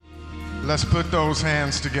Let's put those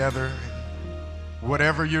hands together.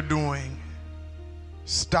 Whatever you're doing,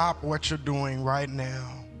 stop what you're doing right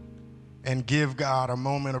now and give God a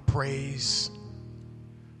moment of praise.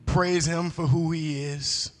 Praise him for who he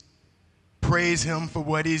is. Praise him for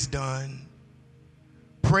what he's done.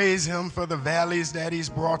 Praise him for the valleys that he's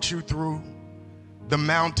brought you through, the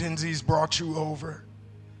mountains he's brought you over,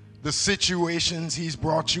 the situations he's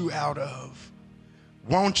brought you out of.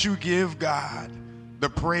 Won't you give God the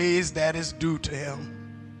praise that is due to him?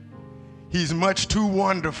 He's much too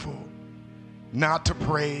wonderful not to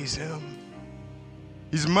praise him.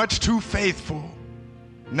 He's much too faithful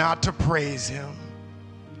not to praise him.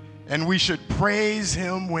 And we should praise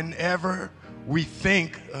him whenever we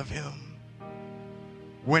think of him.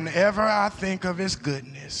 Whenever I think of his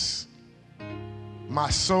goodness, my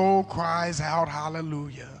soul cries out,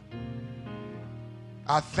 hallelujah.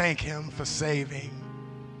 I thank him for saving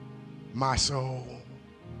my soul.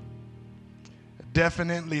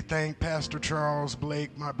 Definitely thank Pastor Charles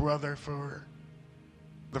Blake, my brother, for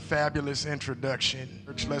the fabulous introduction.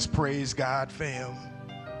 Let's praise God for him.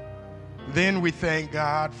 Then we thank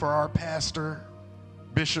God for our pastor,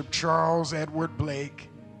 Bishop Charles Edward Blake,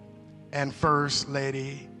 and First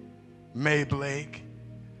Lady May Blake.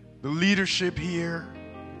 The leadership here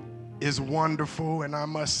is wonderful, and I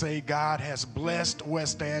must say God has blessed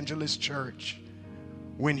West Angeles Church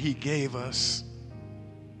when he gave us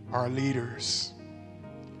our leaders.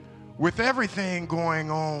 With everything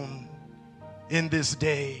going on in this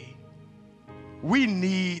day, we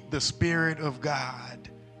need the Spirit of God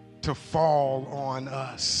to fall on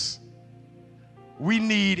us. We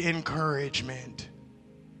need encouragement,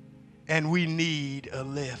 and we need a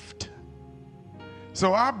lift.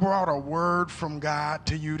 So I brought a word from God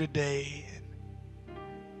to you today.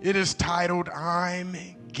 It is titled, I'm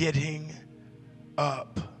Getting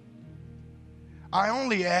Up. I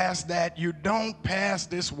only ask that you don't pass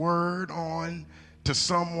this word on to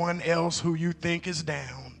someone else who you think is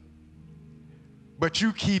down, but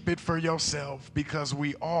you keep it for yourself, because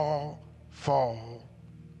we all fall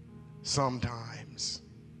sometimes.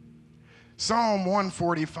 Psalm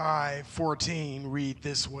 145:14 read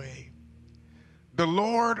this way: the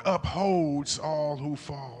Lord upholds all who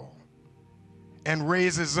fall and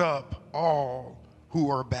raises up all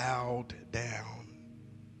who are bowed down.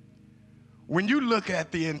 When you look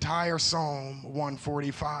at the entire Psalm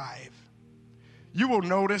 145, you will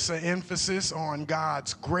notice an emphasis on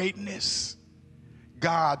God's greatness,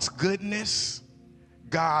 God's goodness,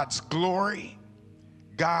 God's glory,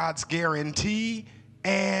 God's guarantee,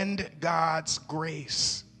 and God's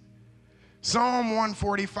grace. Psalm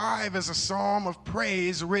 145 is a psalm of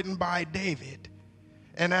praise written by David.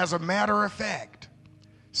 And as a matter of fact,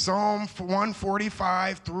 Psalm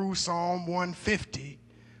 145 through Psalm 150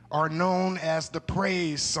 are known as the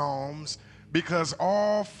praise psalms, because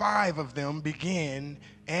all 5 of them begin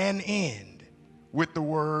and end with the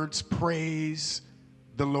words, praise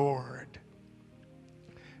the Lord.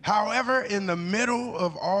 However, in the middle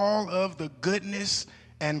of all of the goodness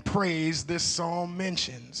and praise this psalm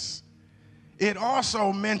mentions, it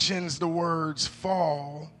also mentions the words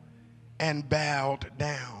fall and bowed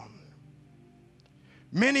down.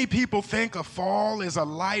 Many people think a fall is a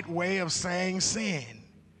light way of saying sin,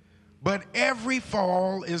 but every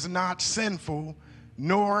fall is not sinful,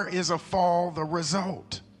 nor is a fall the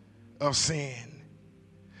result of sin.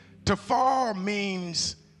 To fall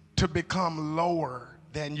means to become lower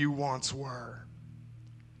than you once were.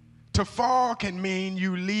 To fall can mean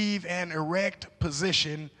you leave an erect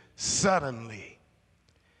position suddenly.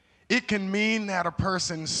 It can mean that a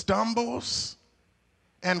person stumbles,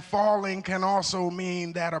 and falling can also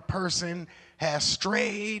mean that a person has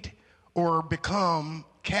strayed or become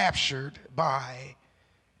captured by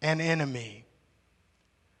an enemy.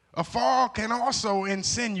 A fall can also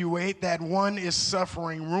insinuate that one is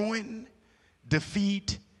suffering ruin,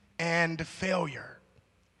 defeat, and failure.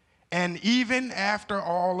 And even after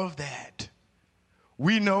all of that,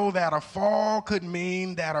 we know that a fall could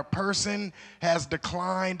mean that a person has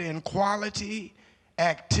declined in quality,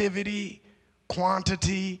 activity,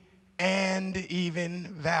 quantity, and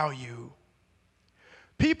even value.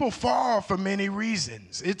 People fall for many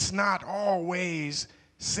reasons. It's not always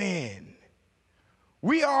sin.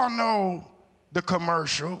 We all know the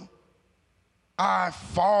commercial, I've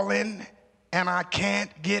fallen and I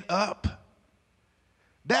can't get up.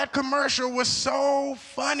 That commercial was so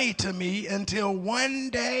funny to me until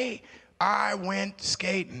one day I went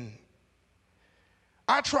skating.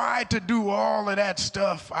 I tried to do all of that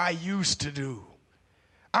stuff I used to do.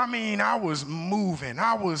 I mean, I was moving,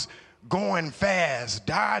 I was going fast,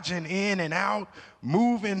 dodging in and out,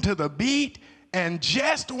 moving to the beat, And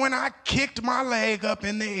just when I kicked my leg up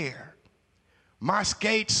in the air, my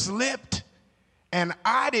skate slipped, and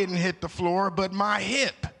I didn't hit the floor, but my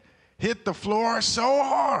hip hit the floor so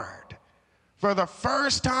hard. For the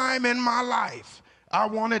first time in my life, I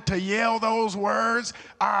wanted to yell those words,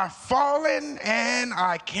 "I've fallen and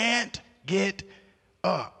I can't get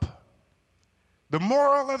up." The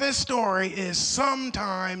moral of this story is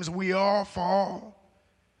sometimes we all fall,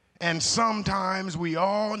 and sometimes we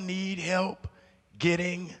all need help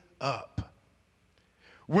getting up.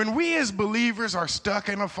 When we as believers are stuck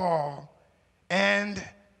in a fall and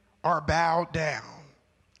are bowed down,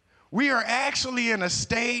 we are actually in a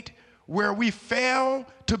state where we fail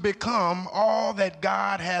to become all that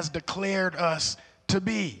God has declared us to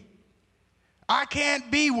be. I can't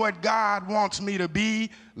be what God wants me to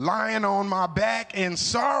be, lying on my back in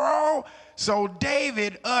sorrow. So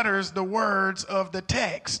David utters the words of the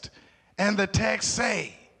text, and the text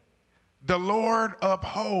say, "The Lord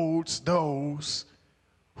upholds those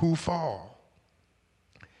who fall."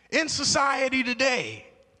 In society today,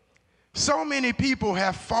 so many people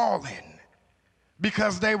have fallen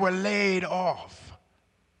because they were laid off.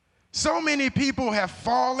 So many people have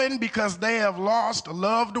fallen because they have lost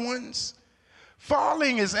loved ones.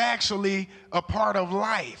 Falling is actually a part of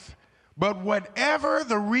life. But whatever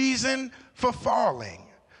the reason for falling,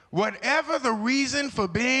 whatever the reason for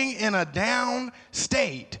being in a down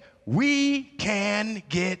state, we can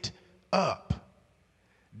get up.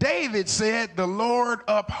 David said, "The Lord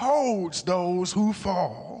upholds those who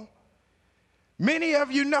fall." Many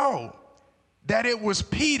of you know that it was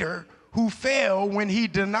Peter who fell when he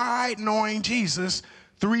denied knowing Jesus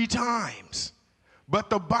 3 times. But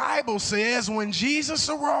the Bible says when Jesus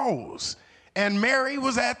arose and Mary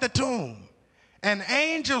was at the tomb, an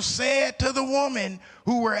angel said to the woman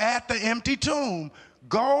who were at the empty tomb,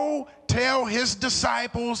 "Go tell his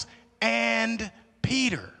disciples and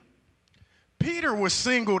Peter." Peter was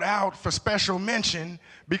singled out for special mention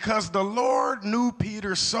because the Lord knew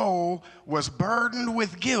Peter's soul was burdened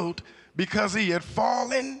with guilt because he had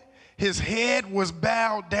fallen. His head was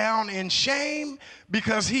bowed down in shame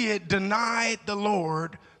because he had denied the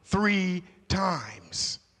Lord 3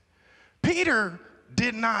 times. Peter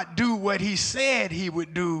did not do what he said he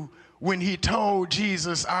would do when he told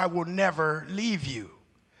Jesus, "I will never leave you."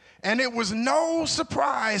 And it was no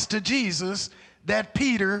surprise to Jesus that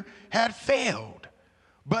Peter had failed.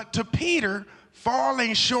 But to Peter,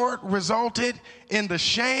 falling short resulted in the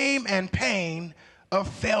shame and pain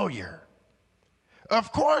of failure.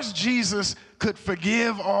 Of course, Jesus could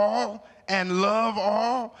forgive all and love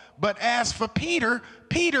all, but as for Peter,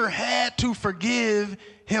 Peter had to forgive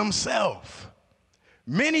himself.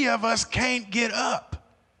 Many of us can't get up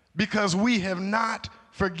because we have not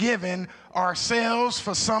forgiven ourselves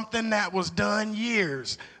for something that was done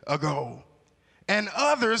years ago. And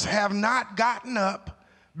others have not gotten up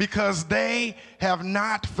because they have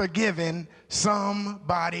not forgiven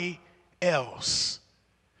somebody else.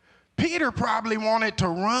 Peter probably wanted to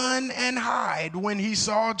run and hide when he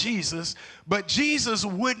saw Jesus, but Jesus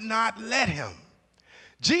would not let him.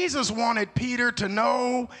 Jesus wanted Peter to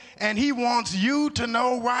know, and he wants you to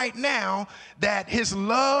know right now, that his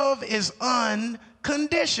love is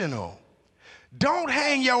unconditional. Don't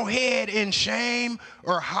hang your head in shame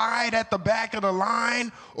or hide at the back of the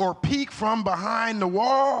line or peek from behind the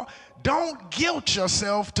wall. Don't guilt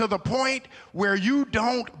yourself to the point where you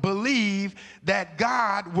don't believe that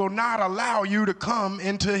God will not allow you to come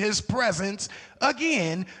into his presence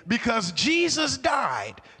again, because Jesus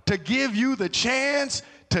died to give you the chance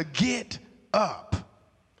to get up.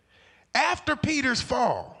 After Peter's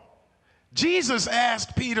fall, Jesus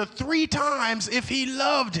asked Peter 3 times if he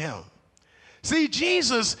loved him. See,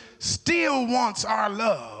 Jesus still wants our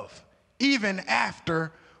love even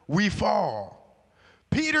after we fall.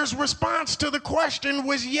 Peter's response to the question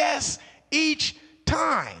was yes each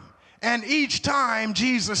time. And each time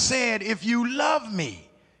Jesus said, "If you love me,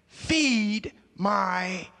 feed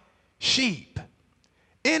my sheep."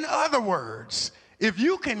 In other words, if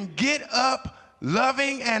you can get up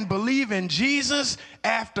loving and believe in Jesus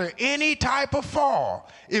after any type of fall,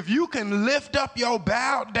 if you can lift up your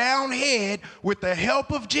bowed down head with the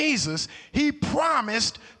help of Jesus, he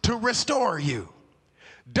promised to restore you.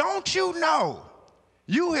 Don't you know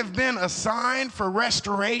you have been assigned for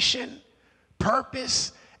restoration,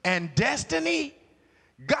 purpose, and destiny?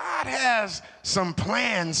 God has some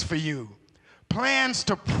plans for you. Plans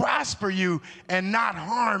to prosper you and not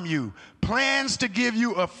harm you. Plans to give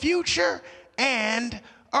you a future and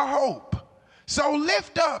a hope. So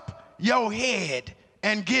lift up your head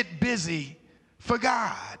and get busy for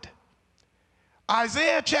God.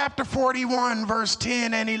 Isaiah chapter 41, verse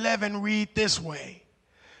 10 and 11 read this way.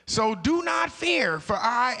 So do not fear, for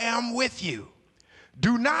I am with you.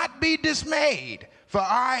 Do not be dismayed, for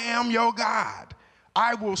I am your God.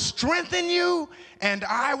 I will strengthen you and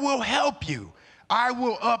I will help you. I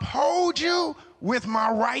will uphold you with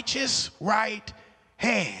my righteous right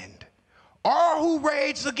hand. All who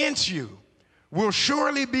rage against you will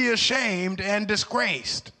surely be ashamed and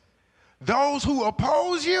disgraced. Those who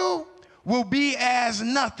oppose you will be as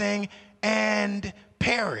nothing and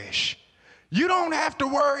perish. You don't have to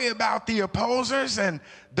worry about the opposers and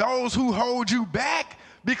those who hold you back,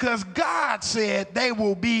 because God said they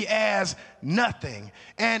will be as nothing.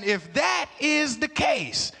 And if that is the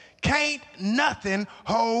case, can't nothing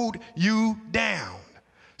hold you down.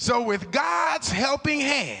 So with God's helping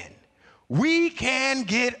hand, we can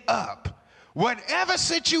get up. Whatever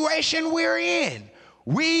situation we're in,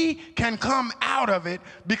 we can come out of it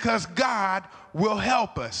because God will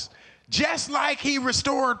help us. Just like he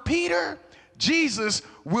restored Peter, Jesus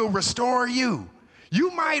will restore you. You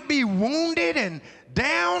might be wounded and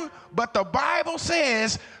down, but the Bible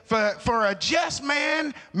says, for a just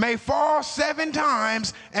man may fall 7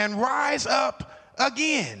 times and rise up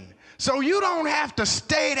again. So you don't have to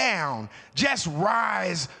stay down, just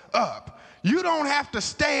rise up. You don't have to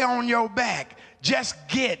stay on your back, just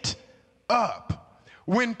get up.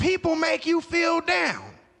 When people make you feel down,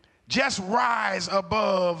 just rise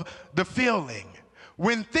above the feeling.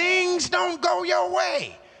 When things don't go your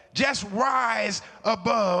way, just rise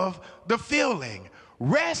above the feeling.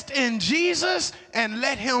 Rest in Jesus and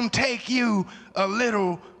let him take you a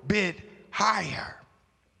little bit higher.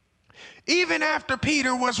 Even after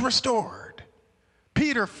Peter was restored,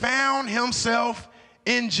 Peter found himself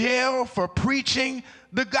in jail for preaching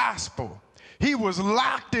the gospel. He was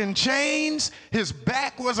locked in chains. His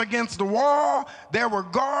back was against the wall. There were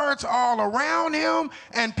guards all around him,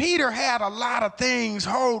 and Peter had a lot of things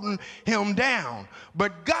holding him down.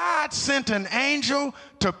 But God sent an angel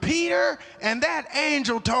to Peter, and that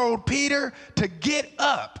angel told Peter to get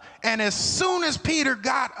up. And as soon as Peter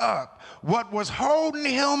got up, what was holding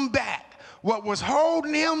him back, what was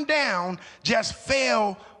holding him down, just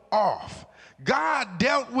fell off. God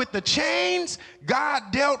dealt with the chains,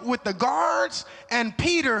 God dealt with the guards, and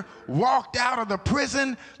Peter walked out of the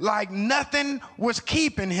prison like nothing was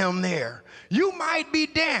keeping him there. You might be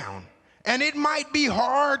down, and it might be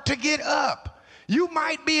hard to get up. You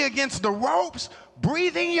might be against the ropes,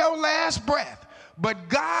 breathing your last breath, but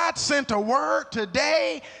God sent a word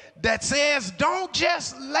today that says, don't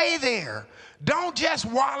just lay there. Don't just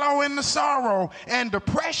wallow in the sorrow and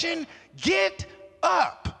depression. Get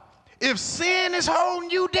up. If sin is holding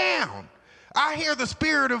you down, I hear the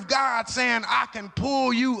Spirit of God saying, I can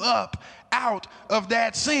pull you up out of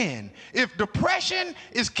that sin. If depression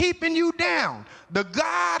is keeping you down, the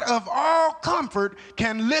God of all comfort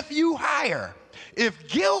can lift you higher. If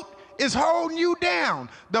guilt is holding you down,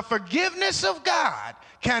 the forgiveness of God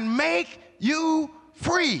can make you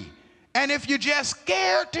free. And if you're just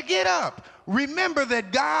scared to get up, remember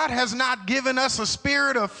that God has not given us a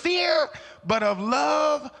spirit of fear, but of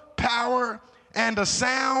love, power, and a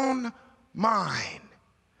sound mind.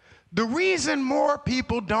 The reason more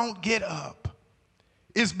people don't get up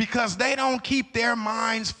is because they don't keep their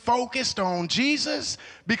minds focused on Jesus,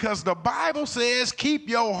 because the Bible says, keep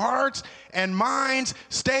your hearts and minds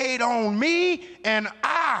stayed on me, and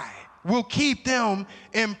I will keep them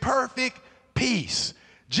in perfect peace.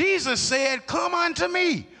 Jesus said, come unto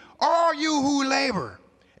me, all you who labor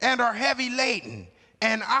and are heavy laden,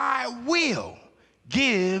 and I will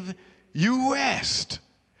give you rest.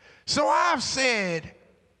 So I've said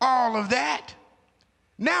all of that.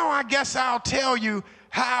 Now I guess I'll tell you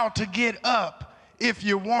how to get up if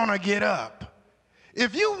you want to get up.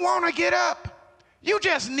 If you want to get up, you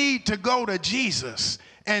just need to go to Jesus,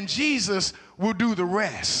 and Jesus will do the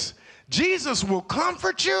rest. Jesus will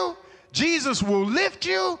comfort you. Jesus will lift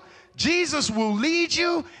you. Jesus will lead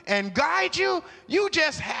you and guide you. You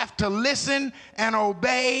just have to listen and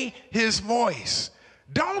obey his voice.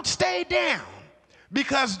 Don't stay down,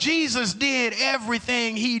 because Jesus did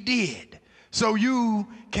everything he did so you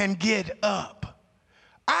can get up.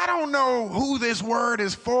 I don't know who this word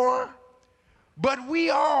is for, but we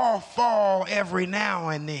all fall every now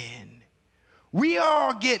and then. We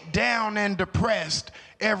all get down and depressed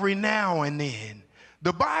every now and then.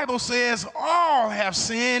 The Bible says all have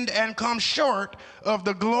sinned and come short of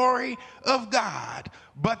the glory of God,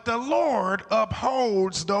 but the Lord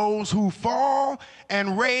upholds those who fall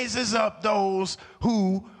and raises up those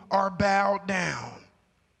who are bowed down.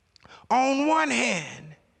 On one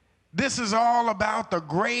hand, this is all about the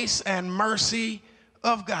grace and mercy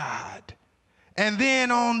of God. And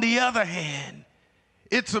then on the other hand,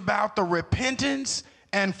 it's about the repentance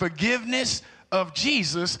and forgiveness of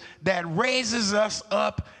Jesus that raises us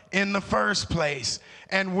up in the first place.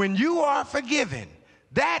 And when you are forgiven,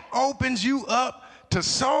 that opens you up to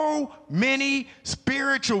so many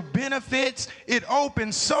spiritual benefits. It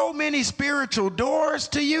opens so many spiritual doors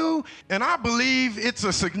to you. And I believe it's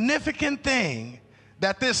a significant thing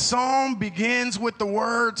that this psalm begins with the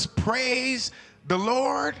words, praise the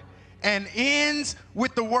Lord, and ends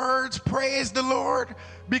with the words, praise the Lord,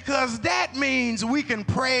 because that means we can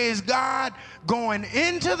praise God going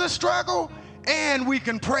into the struggle, and we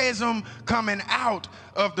can praise him coming out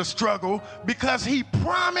of the struggle, because he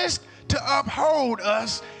promised to uphold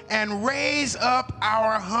us and raise up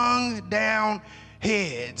our hung down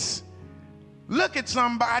heads. Look at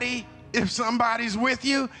somebody, if somebody's with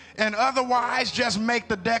you, and otherwise just make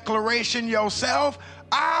the declaration yourself.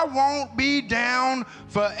 I won't be down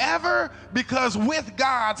forever, because with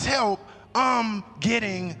God's help, I'm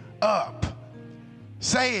getting up.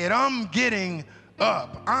 Say it, I'm getting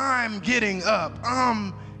up. I'm getting up.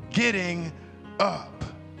 I'm getting up.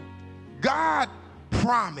 God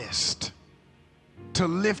promised to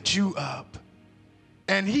lift you up,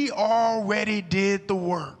 and he already did the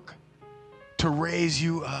work to raise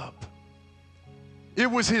you up. It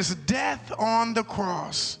was his death on the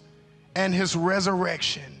cross and his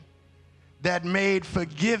resurrection that made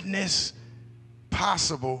forgiveness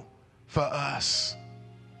possible for us.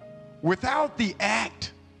 Without the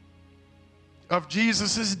act of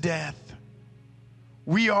Jesus' death,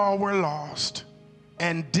 we all were lost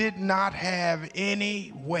and did not have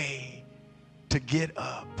any way to get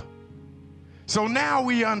up. So now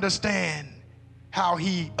we understand how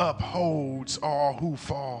he upholds all who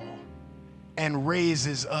fall and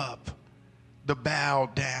raises up the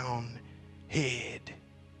bowed down head.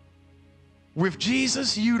 With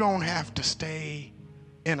Jesus, you don't have to stay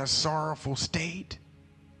in a sorrowful state.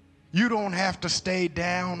 You don't have to stay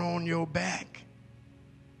down on your back.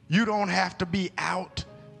 You don't have to be out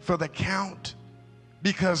for the count,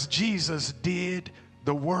 because Jesus did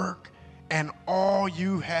the work, and all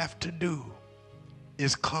you have to do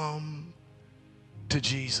is come to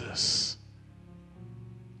Jesus.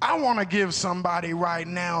 I want to give somebody right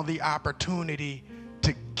now the opportunity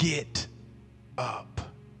to get up.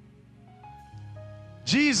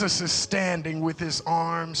 Jesus is standing with his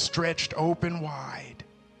arms stretched open wide,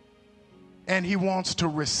 and he wants to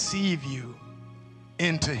receive you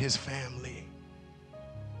into his family.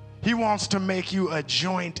 He wants to make you a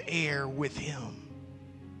joint heir with him.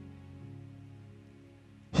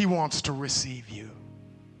 He wants to receive you.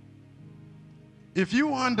 If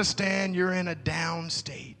you understand you're in a down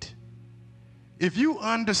state, if you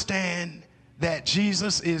understand that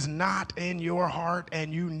Jesus is not in your heart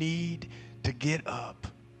and you need to get up,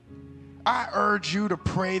 I urge you to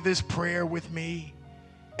pray this prayer with me,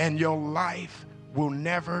 and your life will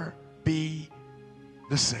never be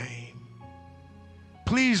the same.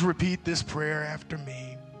 Please repeat this prayer after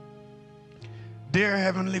me. Dear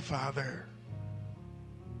Heavenly Father,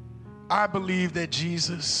 I believe that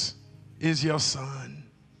Jesus is your son.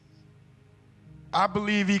 I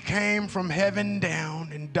believe he came from heaven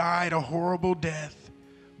down and died a horrible death,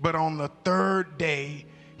 but on the third day,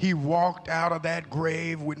 he walked out of that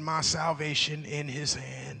grave with my salvation in his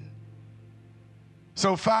hand.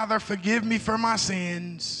 So, Father, forgive me for my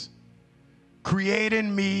sins, create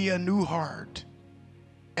in me a new heart,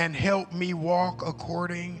 and help me walk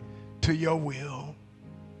according to your will.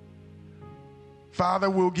 Father,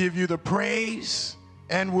 we'll give you the praise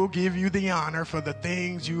and we'll give you the honor for the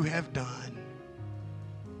things you have done.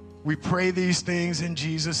 We pray these things in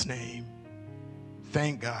Jesus' name.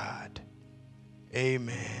 Thank God.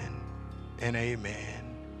 Amen and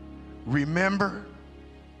amen. Remember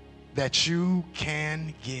that you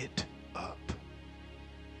can get